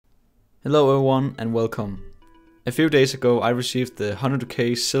Hello everyone and welcome. A few days ago I received the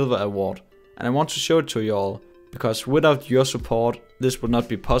 100k Silver Award and I want to show it to you all, because without your support this would not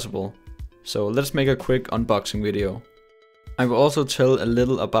be possible. So let's make a quick unboxing video. I will also tell a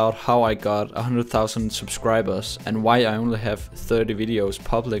little about how I got 100,000 subscribers and why I only have 30 videos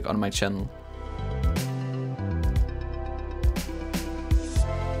public on my channel.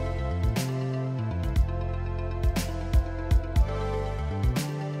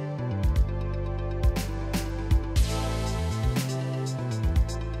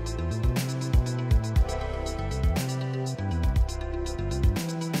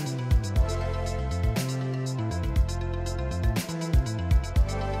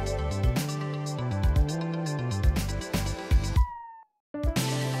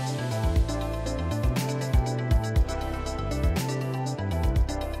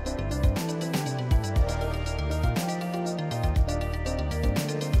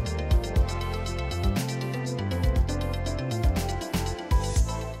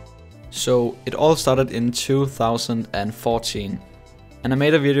 So it all started in 2014 and I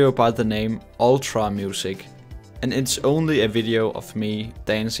made a video by the name Ultra Music, and it's only a video of me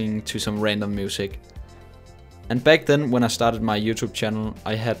dancing to some random music. And back then when I started my YouTube channel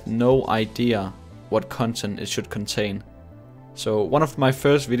I had no idea what content it should contain. So one of my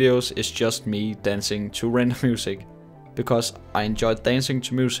first videos is just me dancing to random music, because I enjoyed dancing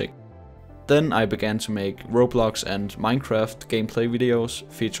to music. Then I began to make Roblox and Minecraft gameplay videos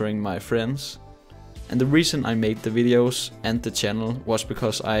featuring my friends. And the reason I made the videos and the channel was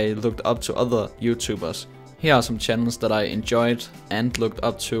because I looked up to other YouTubers. Here are some channels that I enjoyed and looked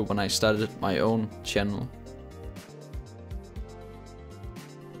up to when I started my own channel.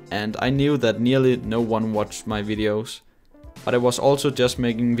 And I knew that nearly no one watched my videos, but I was also just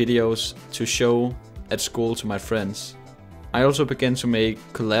making videos to show at school to my friends. I also began to make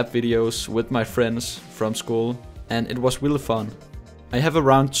collab videos with my friends from school, and it was really fun. I have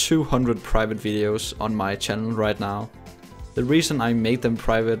around 200 private videos on my channel right now. The reason I made them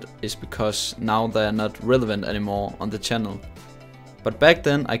private is because now they are not relevant anymore on the channel. But back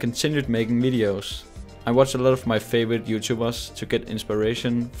then I continued making videos. I watched a lot of my favorite YouTubers to get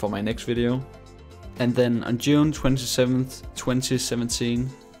inspiration for my next video. And then on June 27th, 2017,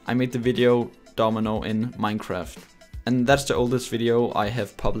 I made the video Domino in Minecraft. And that's the oldest video I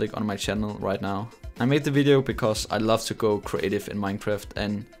have public on my channel right now. I made the video because I love to go creative in Minecraft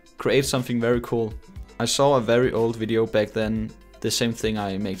and create something very cool. I saw a very old video back then, the same thing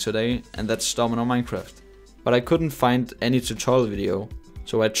I make today, and that's Domino Minecraft. But I couldn't find any tutorial video,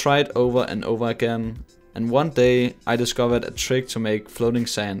 so I tried over and over again, and one day I discovered a trick to make floating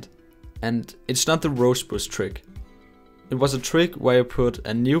sand. And it's not the rose bush trick. It was a trick where you put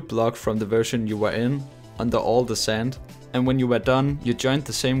a new block from the version you were in under all the sand, and when you were done you joined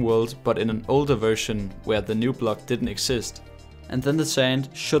the same world but in an older version where the new block didn't exist, and then the sand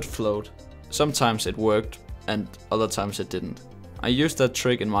should float. Sometimes it worked and other times it didn't. I used that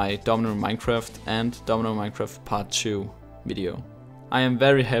trick in my Domino Minecraft and Domino Minecraft Part 2 video. I am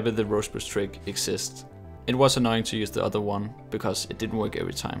very happy the rosebush trick exists. It was annoying to use the other one because it didn't work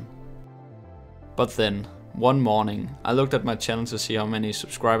every time. But then one morning I looked at my channel to see how many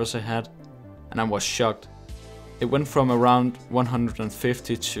subscribers I had, and I was shocked. It went from around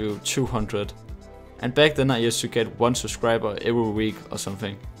 150 to 200. And back then I used to get 1 subscriber every week or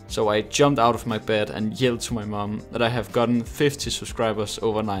something. So I jumped out of my bed and yelled to my mom that I have gotten 50 subscribers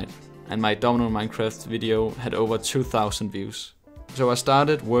overnight. And my Domino Minecraft video had over 2,000 views. So I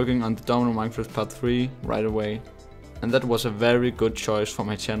started working on the Domino Minecraft Part 3 right away. And that was a very good choice for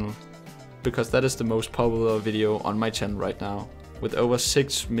my channel, because that is the most popular video on my channel right now, with over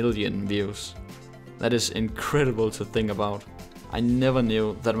 6 million views. That is incredible to think about. I never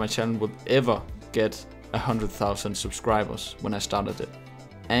knew that my channel would ever get 100,000 subscribers when I started it.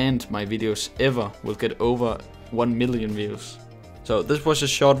 And my videos ever will get over 1 million views. So this was a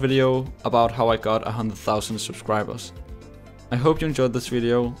short video about how I got 100,000 subscribers. I hope you enjoyed this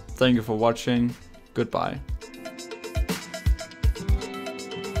video. Thank you for watching. Goodbye.